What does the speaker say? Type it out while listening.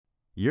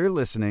You're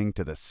listening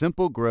to the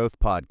Simple Growth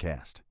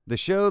Podcast, the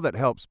show that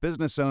helps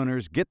business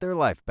owners get their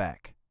life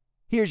back.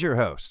 Here's your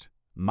host,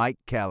 Mike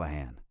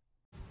Callahan.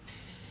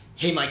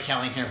 Hey, Mike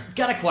Callahan here.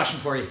 Got a question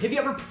for you. Have you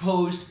ever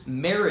proposed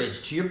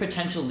marriage to your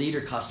potential lead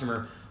or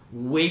customer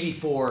way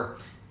before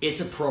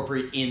it's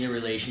appropriate in the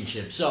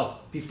relationship? So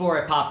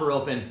before I pop her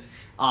open,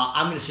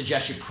 I'm going to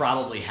suggest you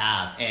probably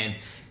have. And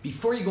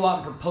before you go out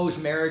and propose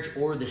marriage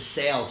or the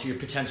sale to your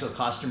potential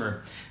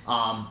customer,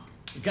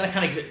 you've got to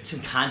kind of get some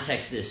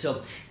context to this.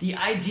 So the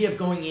idea of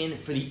going in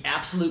for the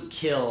absolute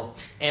kill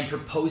and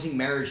proposing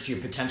marriage to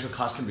your potential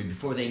customer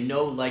before they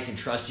know, like, and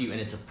trust you and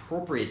it's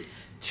appropriate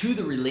to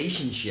the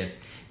relationship,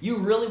 you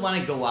really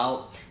want to go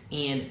out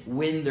and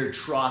win their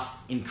trust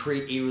and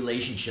create a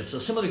relationship. So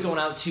similar to going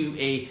out to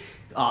a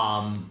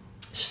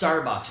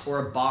Starbucks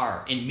or a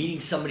bar and meeting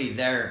somebody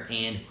there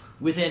and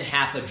within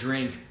half a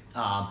drink,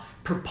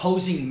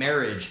 proposing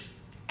marriage,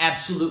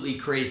 absolutely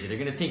crazy. They're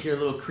going to think you're a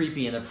little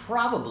creepy and they're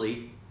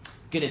probably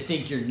going to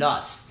think you're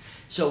nuts.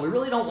 So we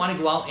really don't want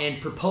to go out and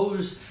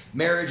propose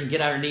marriage and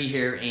get on our knee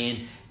here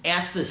and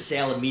ask for the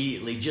sale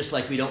immediately, just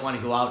like we don't want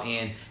to go out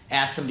and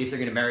ask somebody if they're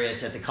going to marry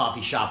us at the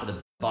coffee shop or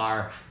the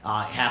bar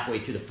halfway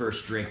through the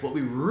first drink. What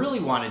we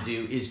really want to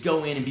do is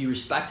go in and be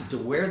respectful to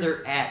where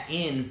they're at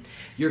in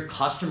your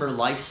customer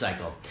life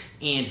cycle.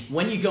 And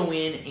when you go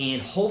in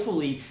and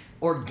hopefully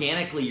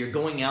organically you're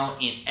going out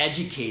and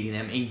educating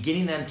them and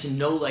getting them to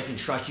know, like, and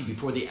trust you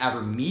before they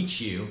ever meet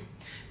you.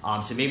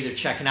 So maybe they're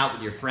checking out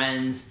with your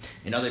friends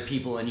and other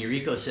people in your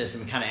ecosystem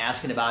and kind of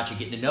asking about you,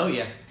 getting to know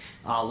you.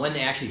 When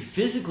they actually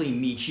physically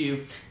meet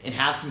you and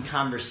have some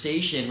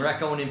conversation, we're not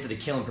going in for the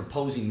kill and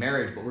proposing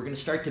marriage, but we're going to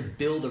start to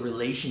build a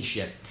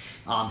relationship.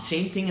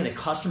 Same thing in the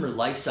customer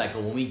life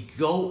cycle. When we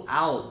go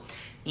out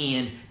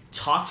and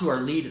talk to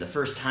our lead the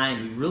first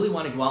time, we really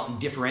want to go out and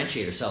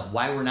differentiate ourselves,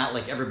 why we're not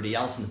like everybody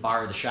else in the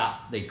bar or the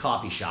shop, the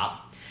coffee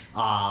shop,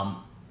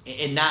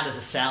 and not as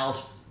a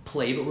sales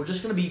play, but we're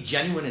just going to be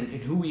genuine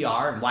in who we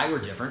are and why we're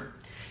different.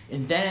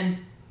 And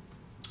then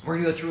we're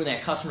going to go through in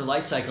that customer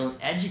life cycle and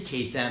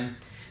educate them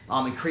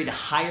and create a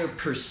higher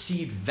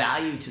perceived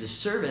value to the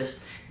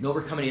service and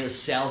overcome any of those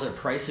sales or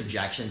price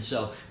objections.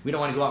 So we don't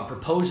want to go out and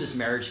propose this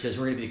marriage because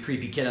we're going to be the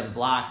creepy kid on the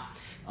block.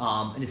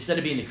 And instead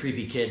of being the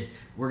creepy kid,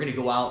 we're going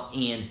to go out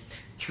and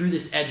through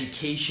this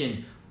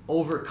education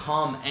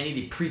overcome any of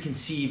the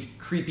preconceived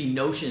creepy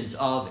notions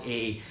of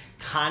a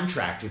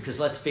contractor. Because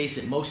let's face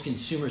it, most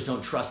consumers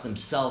don't trust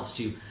themselves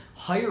to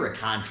hire a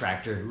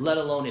contractor, let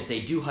alone if they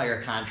do hire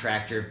a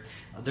contractor,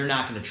 they're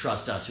not going to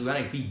trust us. We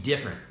want to be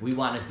different. We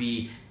want to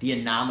be the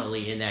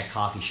anomaly in that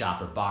coffee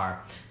shop or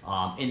bar.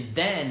 And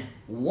then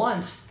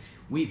once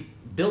we've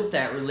built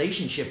that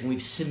relationship and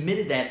we've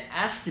submitted that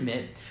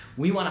estimate,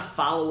 we want to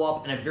follow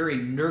up in a very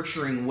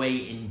nurturing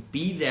way and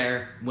be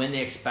there when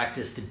they expect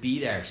us to be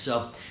there.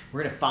 So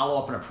we're going to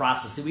follow up in a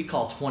process that we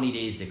call 20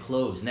 days to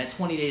close. And that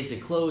 20 days to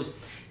close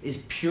is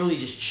purely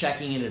just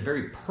checking in a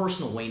very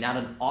personal way, not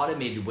an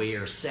automated way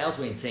or a sales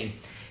way, and saying,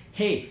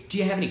 hey, do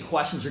you have any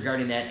questions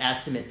regarding that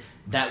estimate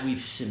that we've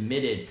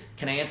submitted?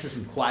 Can I answer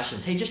some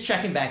questions? Hey, just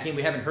checking back in.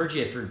 We haven't heard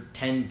you for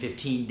 10,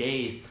 15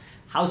 days.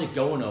 How's it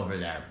going over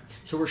there?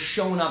 So we're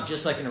showing up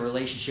just like in a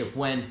relationship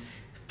when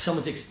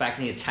someone's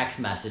expecting a text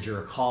message or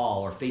a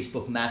call or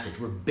Facebook message.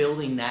 We're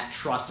building that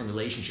trust and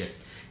relationship.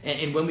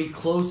 And when we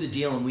close the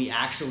deal and we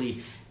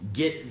actually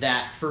get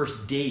that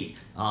first date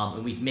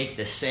and we make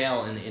the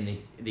sale and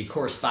the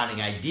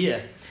corresponding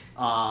idea,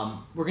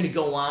 we're going to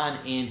go on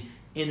and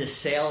in the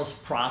sales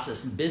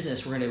process and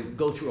business, we're going to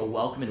go through a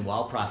welcome and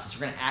wow process.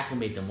 We're going to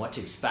acclimate them what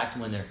to expect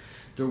when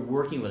they're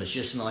working with us,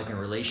 just like in a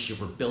relationship.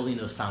 We're building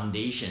those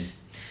foundations.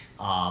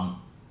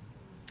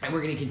 And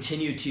we're going to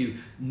continue to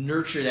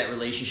nurture that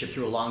relationship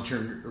through a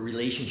long-term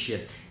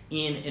relationship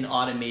in an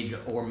automated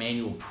or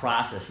manual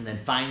process. And then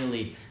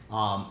finally,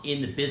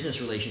 in the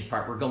business relations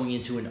part, we're going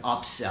into an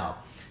upsell.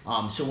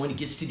 So when it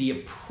gets to the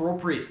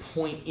appropriate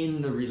point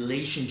in the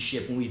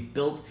relationship, when we've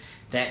built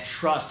that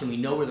trust and we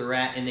know where they're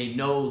at and they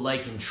know,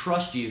 like, and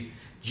trust you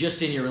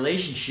just in your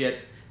relationship,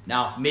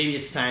 now maybe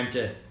it's time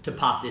to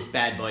pop this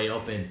bad boy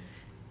open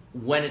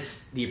when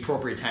it's the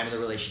appropriate time of the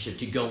relationship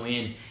to go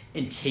in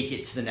and take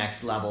it to the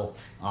next level.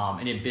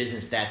 And in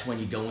business, that's when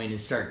you go in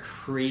and start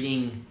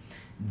creating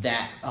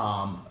that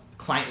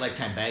client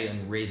lifetime value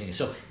and raising it.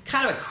 So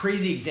kind of a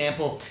crazy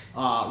example.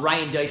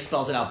 Ryan Deiss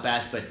spells it out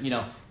best, but you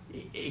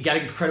got to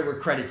give credit where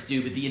credit's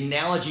due. But the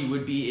analogy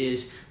would be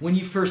is when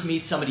you first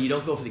meet somebody, you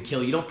don't go for the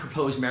kill, you don't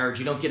propose marriage,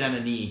 you don't get on a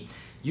knee.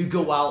 You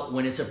go out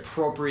when it's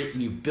appropriate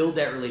and you build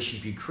that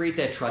relationship, you create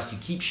that trust, you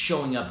keep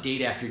showing up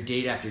date after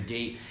date after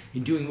date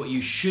and doing what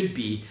you should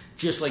be,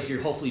 just like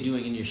you're hopefully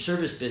doing in your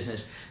service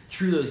business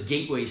through those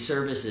gateway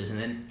services. And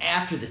then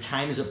after the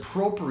time is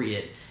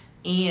appropriate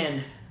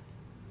and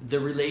the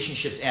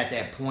relationship's at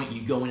that point,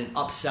 you go in and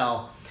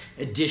upsell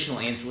additional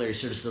ancillary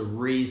services to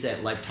raise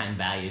that lifetime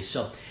value.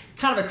 So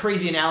kind of a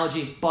crazy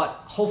analogy, but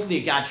hopefully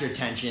it got your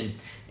attention.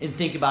 And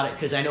think about it,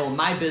 because I know in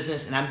my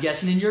business, and I'm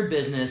guessing in your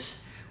business,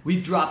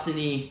 we've dropped a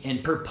knee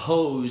and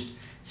proposed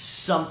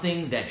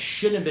something that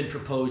shouldn't have been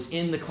proposed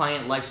in the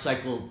client life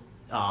cycle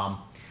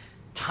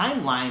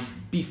timeline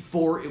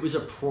before it was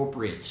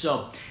appropriate.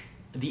 So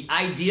the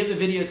idea of the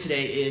video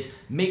today is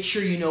make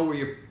sure you know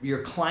where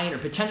your client or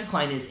potential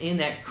client is in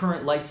that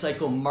current life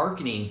cycle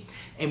marketing.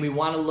 And we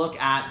want to look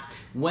at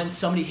when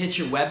somebody hits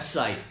your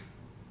website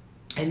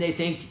and they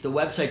think the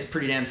website's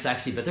pretty damn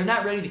sexy, but they're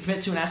not ready to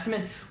commit to an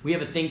estimate. We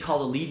have a thing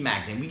called a lead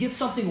magnet. We give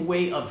something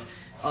away of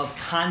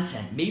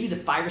content, maybe the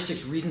 5 or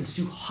 6 reasons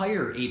to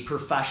hire a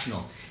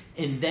professional.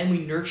 And then we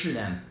nurture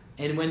them.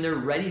 And when they're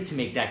ready to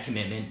make that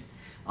commitment,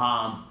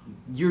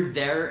 you're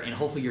there and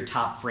hopefully your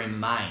top frame of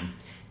mind.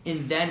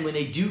 And then when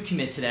they do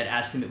commit to that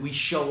estimate, we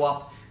show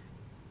up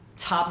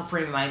top of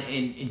frame of mind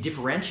and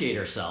differentiate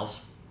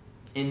ourselves.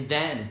 And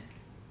then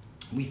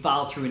we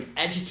follow through and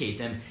educate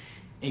them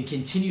and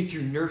continue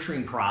through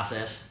nurturing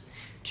process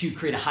to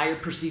create a higher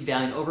perceived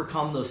value and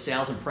overcome those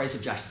sales and price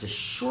objections to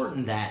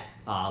shorten that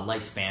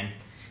lifespan.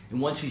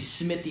 And once we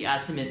submit the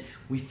estimate,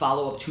 we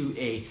follow up to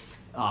a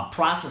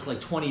process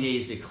like 20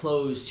 days to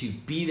close, to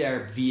be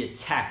there via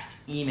text,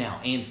 email,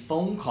 and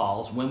phone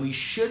calls when we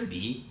should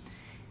be,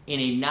 in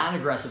a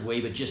non-aggressive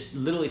way, but just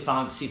literally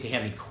following to see if they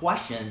have any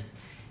questions.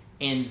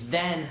 And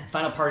then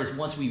final part is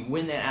once we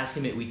win that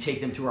estimate, we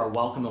take them through our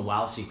welcome and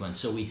wow sequence.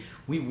 So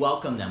we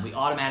welcome them. We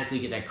automatically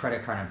get that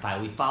credit card on file.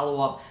 We follow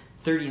up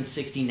 30 and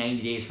 60,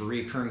 90 days for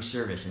reoccurring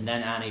service. And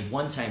then on a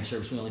one-time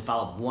service, we only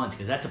follow up once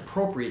because that's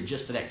appropriate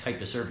just for that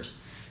type of service.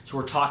 So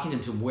we're talking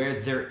to them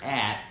where they're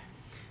at.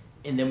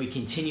 And then we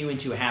continue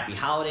into a happy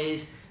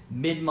holidays,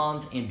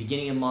 mid-month and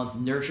beginning of month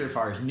nurture as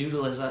far as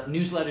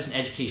newsletters and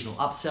educational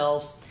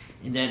upsells.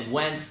 And then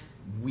once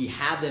we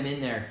have them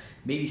in there,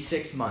 maybe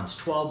 6 months,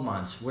 12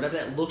 months, whatever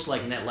that looks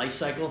like in that life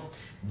cycle,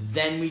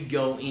 then we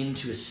go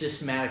into a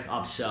systematic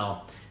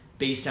upsell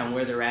based on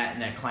where they're at in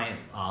that client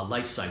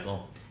life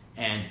cycle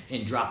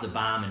and drop the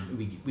bomb. And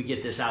we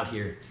get this out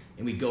here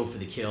and we go for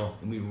the kill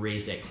and we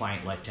raise that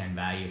client lifetime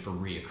value for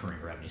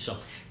reoccurring revenue. So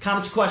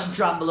comments, questions,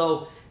 drop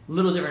below. A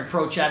little different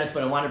approach at it,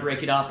 but I want to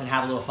break it up and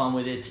have a little fun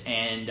with it.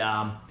 And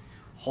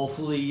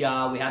hopefully we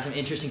have some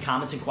interesting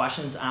comments and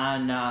questions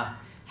on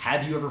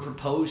have you ever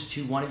proposed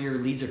to one of your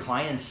leads or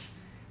clients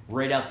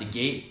right out the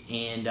gate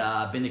and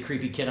been the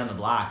creepy kid on the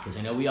block? Because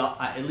I know we all,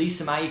 at least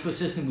in my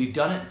ecosystem, we've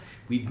done it.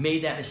 We've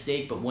made that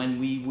mistake, but when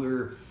we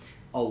were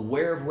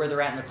aware of where they're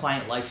at in the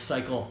client life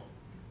cycle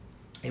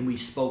and we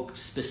spoke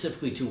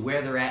specifically to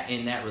where they're at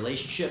in that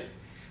relationship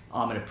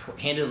and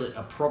handled it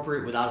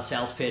appropriate without a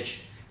sales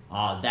pitch,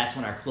 that's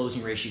when our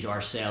closing ratio to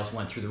our sales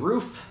went through the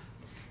roof,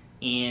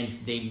 and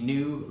they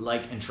knew,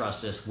 like, and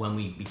trust us when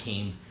we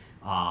became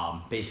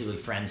basically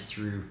friends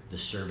through the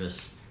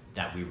service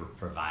that we were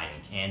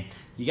providing. And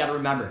you got to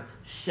remember,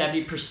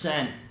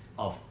 70%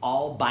 of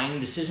all buying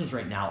decisions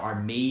right now are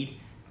made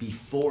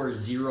before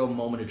zero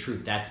moment of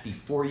truth. That's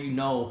before you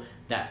know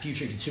that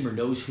future consumer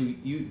knows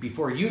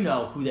before you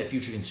know who that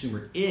future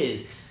consumer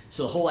is.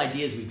 So the whole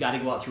idea is we've got to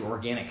go out through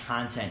organic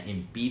content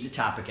and be the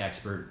topic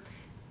expert,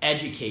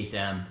 educate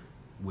them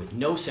with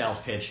no sales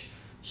pitch.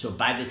 So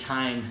by the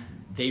time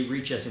they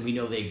reach us and we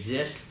know they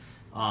exist,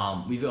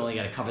 we've only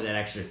got to cover that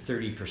extra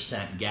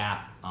 30%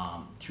 gap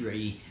through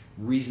a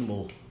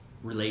reasonable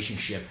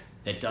relationship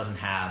that doesn't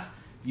have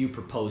you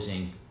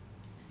proposing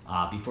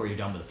before you're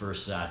done with the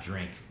first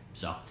drink.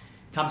 So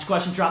comments,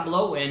 questions, drop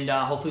below, and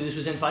hopefully this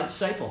was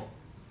insightful.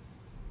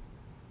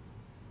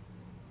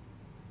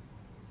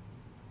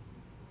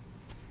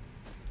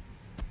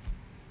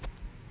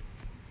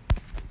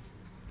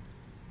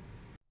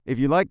 If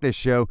you like this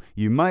show,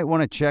 you might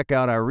want to check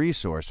out our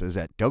resources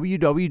at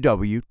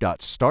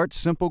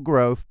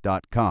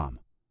www.startsimplegrowth.com.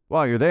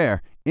 While you're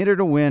there, enter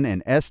to win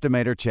an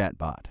estimator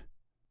chatbot.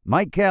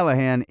 Mike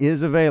Callahan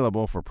is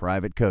available for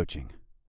private coaching.